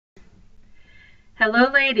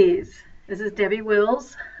Hello, ladies. This is Debbie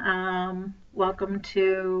Wills. Welcome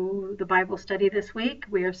to the Bible study this week.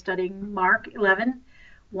 We are studying Mark 11,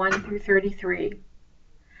 1 through 33.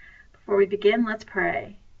 Before we begin, let's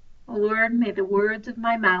pray. O Lord, may the words of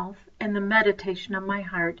my mouth and the meditation of my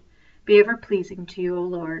heart be ever pleasing to you, O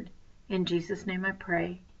Lord. In Jesus' name I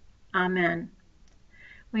pray. Amen.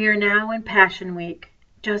 We are now in Passion Week,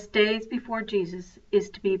 just days before Jesus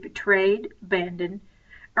is to be betrayed, abandoned,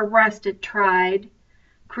 arrested, tried,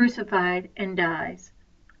 crucified, and dies,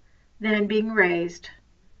 then being raised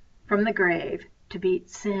from the grave to beat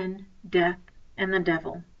sin, death, and the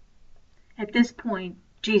devil. At this point,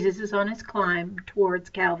 Jesus is on his climb towards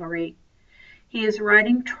Calvary. He is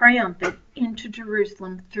riding triumphant into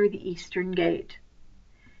Jerusalem through the eastern gate.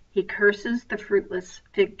 He curses the fruitless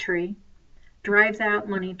fig tree, drives out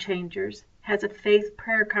money changers, has a faith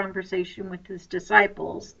prayer conversation with his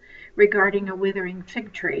disciples regarding a withering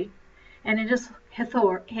fig tree, and in his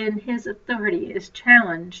authority is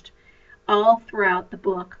challenged all throughout the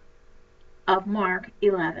book of Mark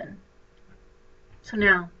 11. So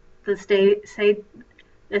now the stage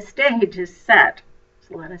is set.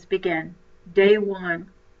 So let us begin. Day 1.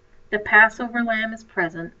 The Passover lamb is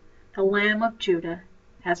present. The Lamb of Judah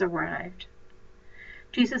has arrived.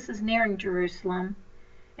 Jesus is nearing Jerusalem,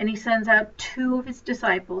 and he sends out 2 of his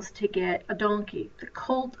disciples to get a donkey, the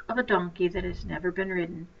colt of a donkey that has never been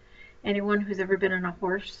ridden. Anyone who's ever been on a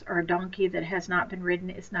horse or a donkey that has not been ridden,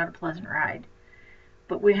 it's not a pleasant ride.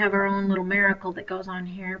 But we have our own little miracle that goes on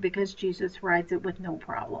here because Jesus rides it with no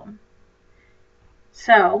problem.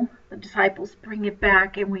 So the disciples bring it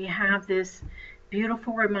back, and we have this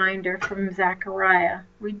beautiful reminder from Zechariah.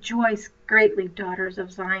 Rejoice greatly, daughters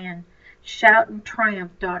of Zion. Shout in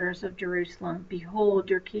triumph, daughters of Jerusalem. Behold,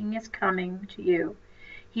 your king is coming to you.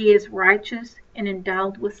 He is righteous and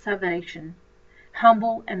endowed with salvation,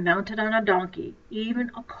 humble and mounted on a donkey,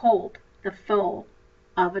 even a colt, the foal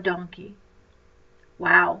of a donkey.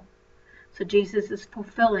 Wow. So Jesus is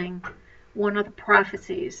fulfilling one of the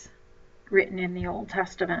prophecies written in the Old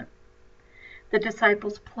Testament. The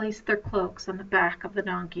disciples place their cloaks on the back of the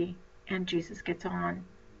donkey, and Jesus gets on.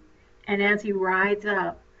 And as he rides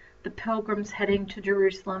up, the pilgrims heading to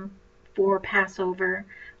Jerusalem for Passover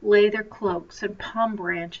lay their cloaks and palm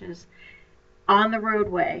branches on the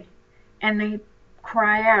roadway, and they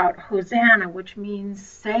cry out, Hosanna, which means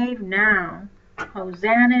save now.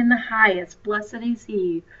 Hosanna in the highest. Blessed is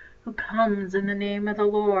he who comes in the name of the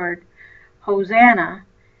Lord. Hosanna.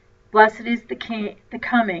 Blessed is the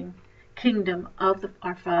coming kingdom of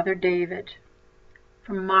our father David.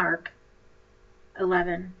 From Mark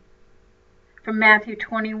 11. From Matthew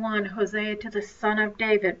 21, Hosea to the Son of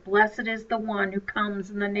David. Blessed is the one who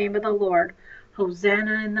comes in the name of the Lord.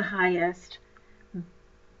 Hosanna in the highest.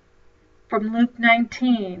 From Luke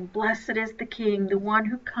 19, blessed is the King, the one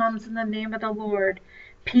who comes in the name of the Lord.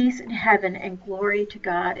 Peace in heaven and glory to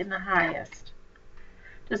God in the highest.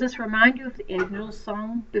 Does this remind you of the angels'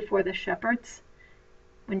 song before the shepherds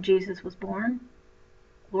when Jesus was born?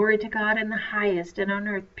 Glory to God in the highest, and on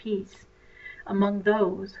earth peace among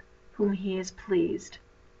those whom he is pleased.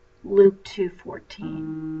 Luke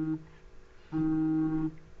 2:14.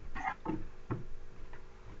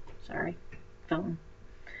 Sorry, phone.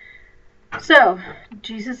 So,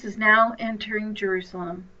 Jesus is now entering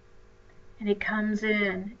Jerusalem, and he comes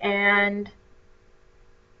in, and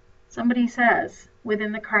somebody says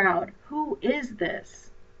within the crowd, "Who is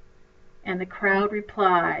this?" And the crowd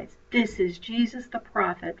replies, "This is Jesus the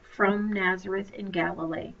prophet from Nazareth in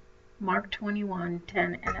Galilee." Mark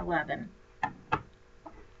 21:10 and 11.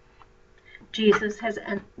 Jesus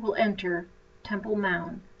will enter Temple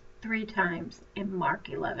Mount 3 times in Mark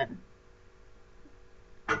 11.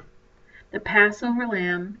 The Passover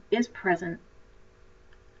lamb is present,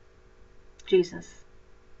 Jesus,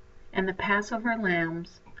 and the Passover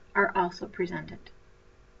lambs are also presented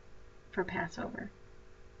for Passover.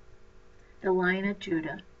 The Lion of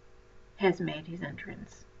Judah has made his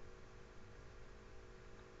entrance.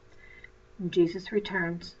 And Jesus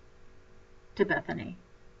returns to Bethany.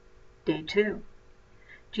 Day 2.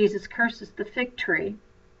 Jesus curses the fig tree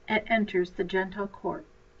and enters the Gentile court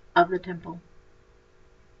of the temple.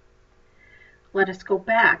 Let us go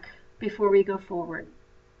back before we go forward.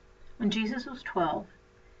 When Jesus was 12,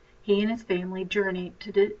 he and his family journeyed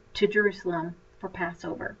to Jerusalem for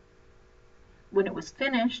Passover. When it was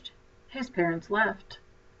finished, his parents left,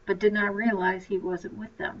 but did not realize he wasn't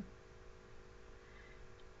with them.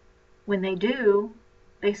 When they do,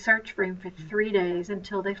 they search for him for 3 days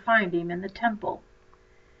until they find him in the temple.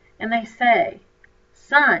 And they say,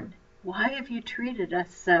 "Son, why have you treated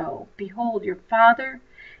us so? Behold, your father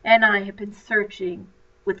and I have been searching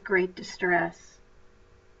with great distress."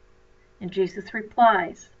 And Jesus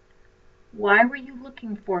replies, "Why were you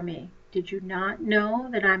looking for me? Did you not know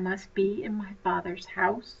that I must be in my Father's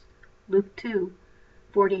house?" Luke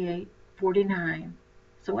 2:48-49.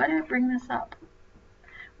 So why did I bring this up?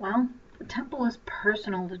 Well, the temple is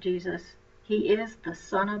personal to Jesus. He is the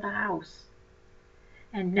son of the house.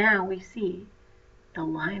 And now we see the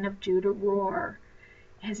Lion of Judah roar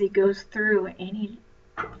as he goes through and he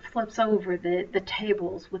flips over the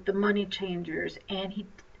tables with the money changers, and he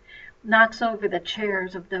knocks over the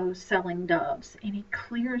chairs of those selling doves, and he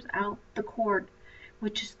clears out the court,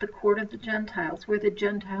 which is the court of the Gentiles, where the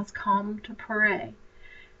Gentiles come to pray.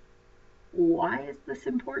 Why is this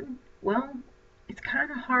important? Well, it's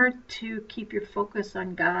kind of hard to keep your focus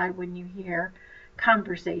on God when you hear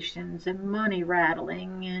conversations and money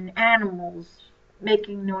rattling and animals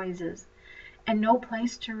making noises, and no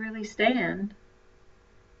place to really stand,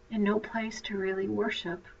 and no place to really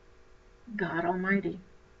worship God Almighty.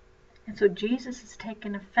 And so Jesus is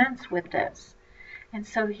taking offense with this. And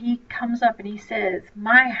so he comes up and he says,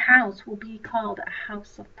 "My house will be called a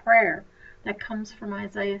house of prayer." That comes from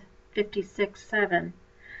Isaiah 56:7.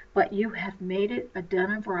 "But you have made it a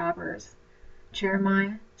den of robbers."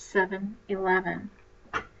 Jeremiah 7:11.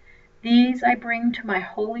 "These I bring to my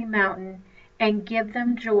holy mountain and give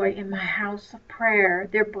them joy in my house of prayer.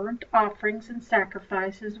 Their burnt offerings and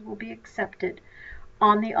sacrifices will be accepted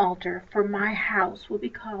on the altar, for my house will be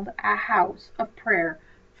called a house of prayer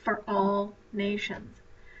for all nations."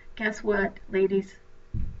 Guess what, ladies?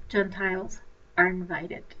 Gentiles are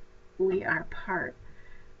invited. We are part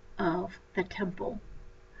of the temple.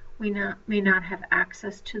 We may not have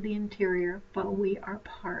access to the interior, but we are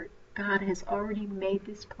part. God has already made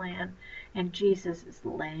this plan, and Jesus is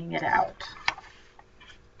laying it out.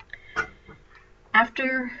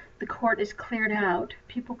 After the court is cleared out,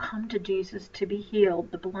 people come to Jesus to be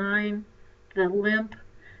healed. The blind, the limp,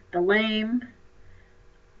 the lame,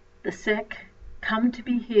 the sick come to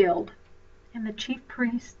be healed. And the chief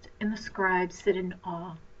priests and the scribes sit in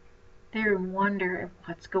awe. They're in wonder at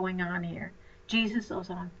what's going on here. Jesus is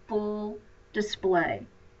on full display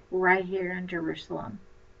right here in Jerusalem.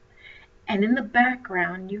 And in the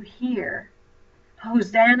background you hear,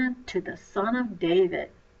 "Hosanna to the Son of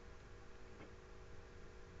David."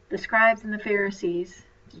 The scribes and the Pharisees,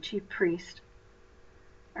 the chief priests,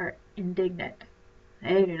 are indignant.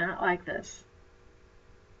 They do not like this.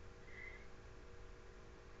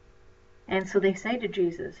 And so they say to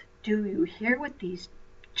Jesus, "Do you hear what these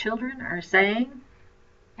children are saying?"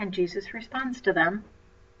 And Jesus responds to them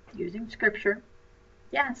using scripture,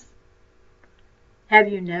 "Yes. Have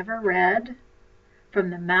you never read, from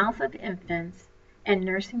the mouth of infants and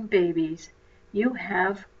nursing babies, you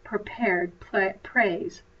have prepared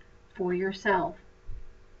praise for yourself?"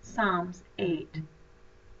 Psalms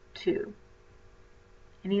 8:2.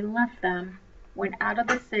 And he left them, went out of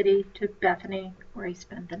the city to Bethany, where he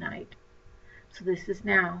spent the night. So this is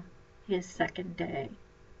now his second day.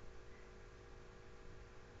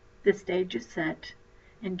 The stage is set,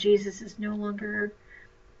 and Jesus is no longer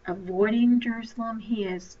avoiding Jerusalem. He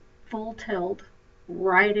is full tilt,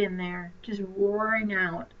 right in there, just roaring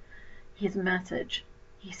out his message.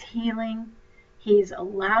 He's healing. He's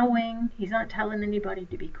allowing, he's not telling anybody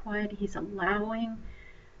to be quiet. He's allowing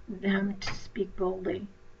them to speak boldly.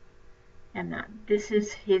 And that this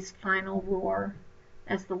is his final roar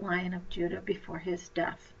as the Lion of Judah before his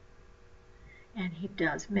death. And he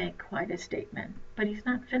does make quite a statement. But he's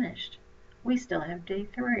not finished. We still have day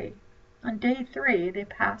 3. On day 3, they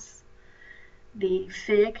pass the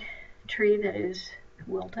fig tree that is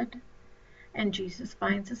wilted, and Jesus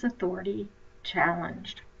finds his authority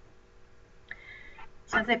challenged.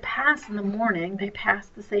 So as they pass in the morning, they pass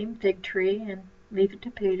the same fig tree and leave it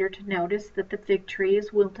to Peter to notice that the fig tree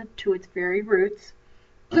is wilted to its very roots.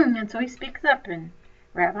 And so he speaks up and,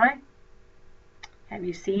 "Rabbi, have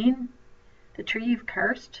you seen the tree you've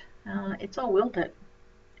cursed? It's all wilted."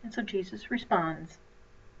 And so Jesus responds,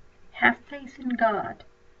 "Have faith in God.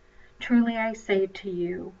 Truly I say to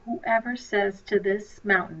you, whoever says to this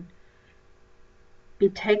mountain, 'Be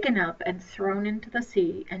taken up and thrown into the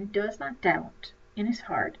sea,' and does not doubt in his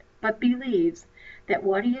heart, but believes that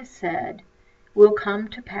what he has said will come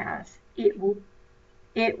to pass, it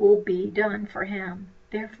will be done for him.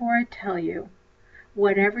 Therefore I tell you,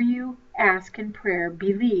 whatever you ask in prayer,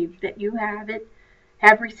 believe that you have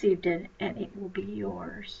received it, and it will be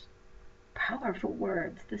yours." Powerful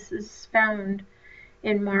words. This is found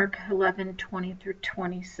in Mark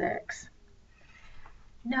 11:20-26.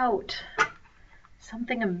 Note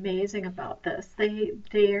something amazing about this.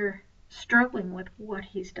 They're struggling with what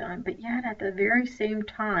he's done, but yet at the very same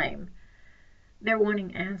time, they're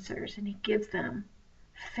wanting answers, and he gives them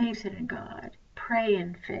faith in God, pray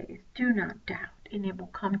in faith, do not doubt, and it will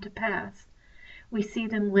come to pass. We see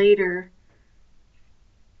them later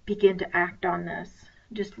begin to act on this.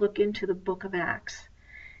 Just look into the book of Acts,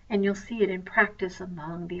 and you'll see it in practice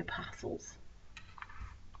among the apostles.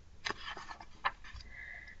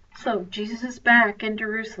 So Jesus is back in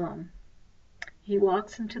Jerusalem. He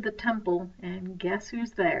walks into the temple, and guess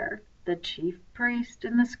who's there? The chief priests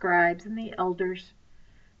and the scribes and the elders.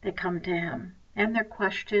 They come to him, and their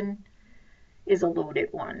question is a loaded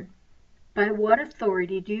one. By what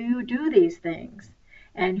authority do you do these things?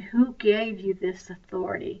 And who gave you this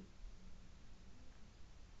authority?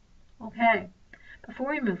 Okay, before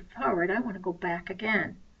we move forward, I want to go back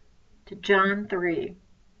again to John 3.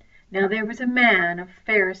 Now there was a man of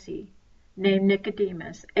Pharisee named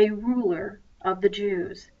Nicodemus, a ruler of the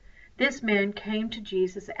Jews. This man came to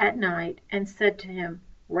Jesus at night and said to him,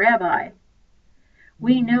 Rabbi,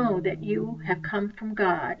 we know that you have come from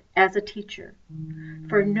God as a teacher,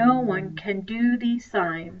 for no one can do these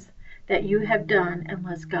signs that you have done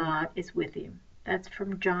unless God is with you. That's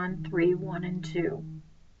from John 3, 1 and 2.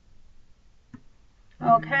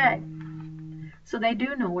 Okay, so they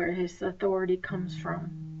do know where his authority comes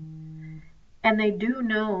from. And they do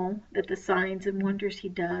know that the signs and wonders he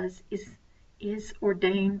does is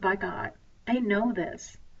ordained by God. They know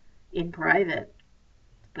this in private,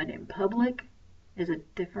 but in public is a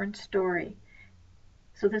different story.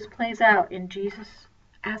 So this plays out in Jesus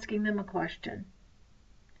asking them a question.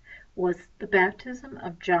 Was the baptism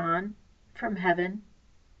of John from heaven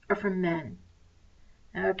or from men?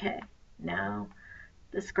 Okay, now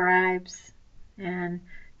the scribes and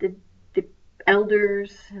the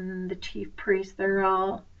elders and the chief priests, they're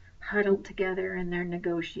all huddled together and they're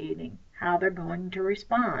negotiating how they're going to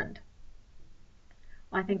respond.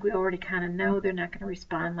 Well, I think we already kind of know they're not going to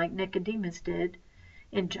respond like Nicodemus did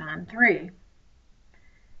in John 3.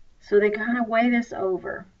 So they kind of weigh this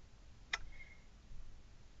over.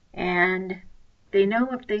 And they know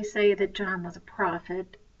if they say that John was a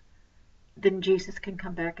prophet, then Jesus can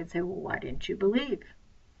come back and say, well, why didn't you believe?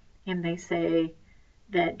 And they say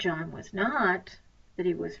that John was not, that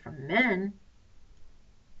he was from men,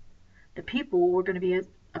 the people were going to be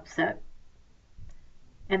upset.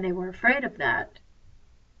 And they were afraid of that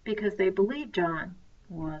because they believed John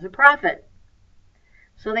was a prophet.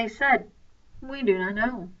 So they said, we do not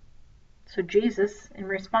know. So Jesus, in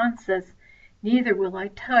response, says, neither will I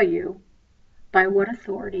tell you by what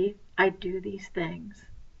authority I do these things.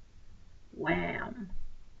 Wham!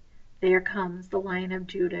 There comes the Lion of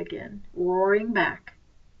Judah again, roaring back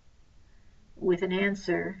with an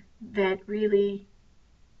answer that really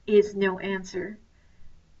is no answer,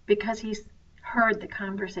 because he's heard the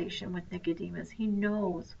conversation with Nicodemus. He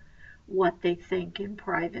knows what they think in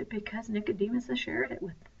private because Nicodemus has shared it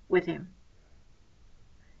with him.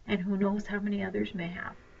 And who knows how many others may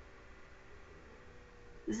have.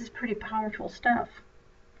 This is pretty powerful stuff.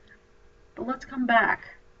 But let's come back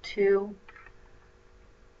to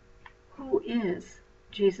who is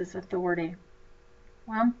Jesus' authority.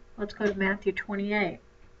 Well, let's go to Matthew 28.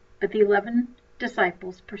 But the 11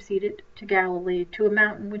 disciples proceeded to Galilee, to a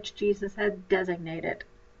mountain which Jesus had designated.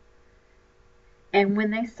 And when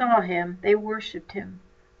they saw him, they worshipped him,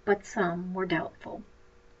 but some were doubtful.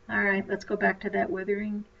 All right, let's go back to that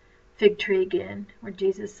withering fig tree again, where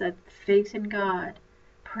Jesus said, faith in God,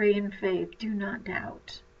 pray in faith, do not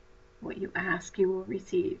doubt. What you ask, you will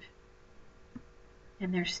receive.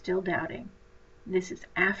 And they're still doubting. This is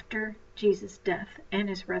after Jesus' death and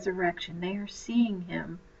his resurrection. They are seeing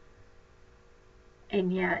him,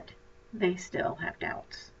 and yet they still have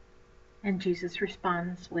doubts. And Jesus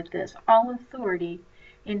responds with this, all authority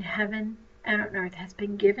in heaven and on earth has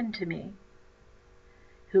been given to me.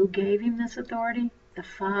 Who gave him this authority? The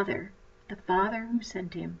Father who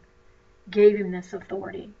sent him, gave him this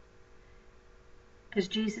authority. Because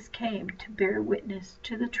Jesus came to bear witness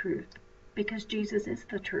to the truth, because Jesus is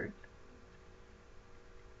the truth.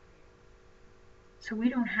 So we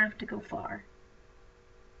don't have to go far.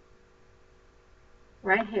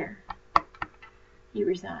 Right here, he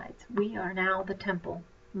resides. We are now the temple,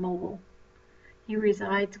 mobile. He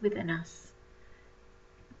resides within us.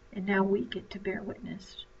 And now we get to bear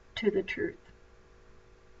witness to the truth.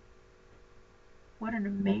 What an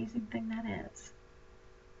amazing thing that is.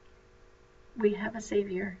 We have a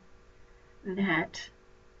Savior that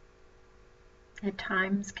at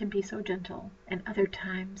times can be so gentle, and other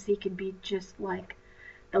times he can be just like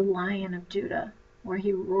the Lion of Judah, where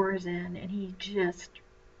he roars in and he just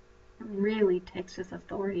really takes his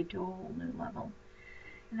authority to a whole new level.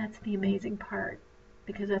 And that's the amazing part,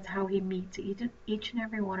 because that's how he meets each and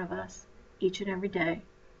every one of us, each and every day.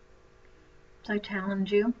 So I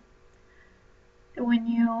challenge you that when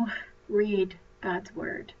you read God's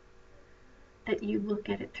Word, that you look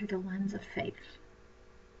at it through the lens of faith,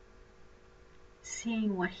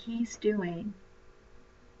 seeing what He's doing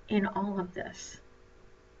in all of this,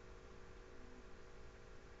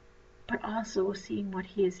 but also seeing what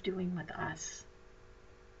He is doing with us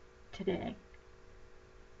today.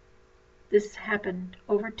 This happened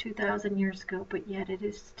over 2,000 years ago, but yet it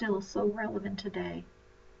is still so relevant today.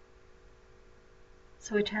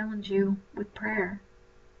 So I challenge you with prayer.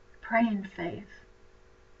 Pray in faith.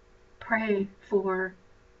 Pray for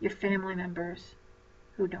your family members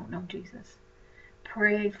who don't know Jesus.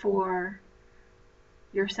 Pray for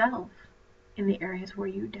yourself in the areas where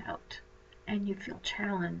you doubt and you feel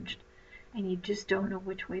challenged and you just don't know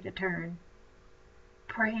which way to turn.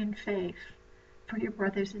 Pray in faith for your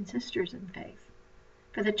brothers and sisters in faith,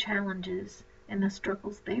 for the challenges and the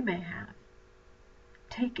struggles they may have.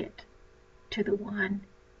 Take it to the one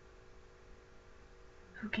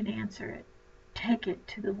who can answer it. Take it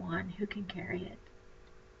to the one who can carry it.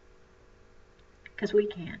 Because we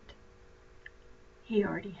can't. He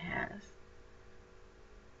already has.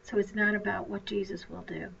 So it's not about what Jesus will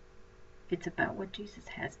do. It's about what Jesus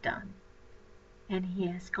has done. And He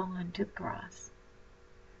has gone to the cross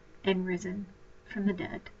and risen from the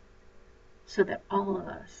dead so that all of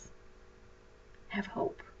us have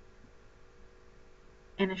hope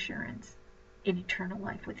and assurance in eternal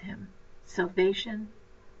life with Him. Salvation,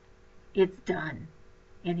 it's done,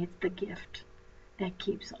 and it's the gift that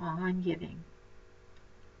keeps on giving.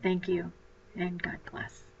 Thank you, and God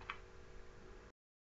bless.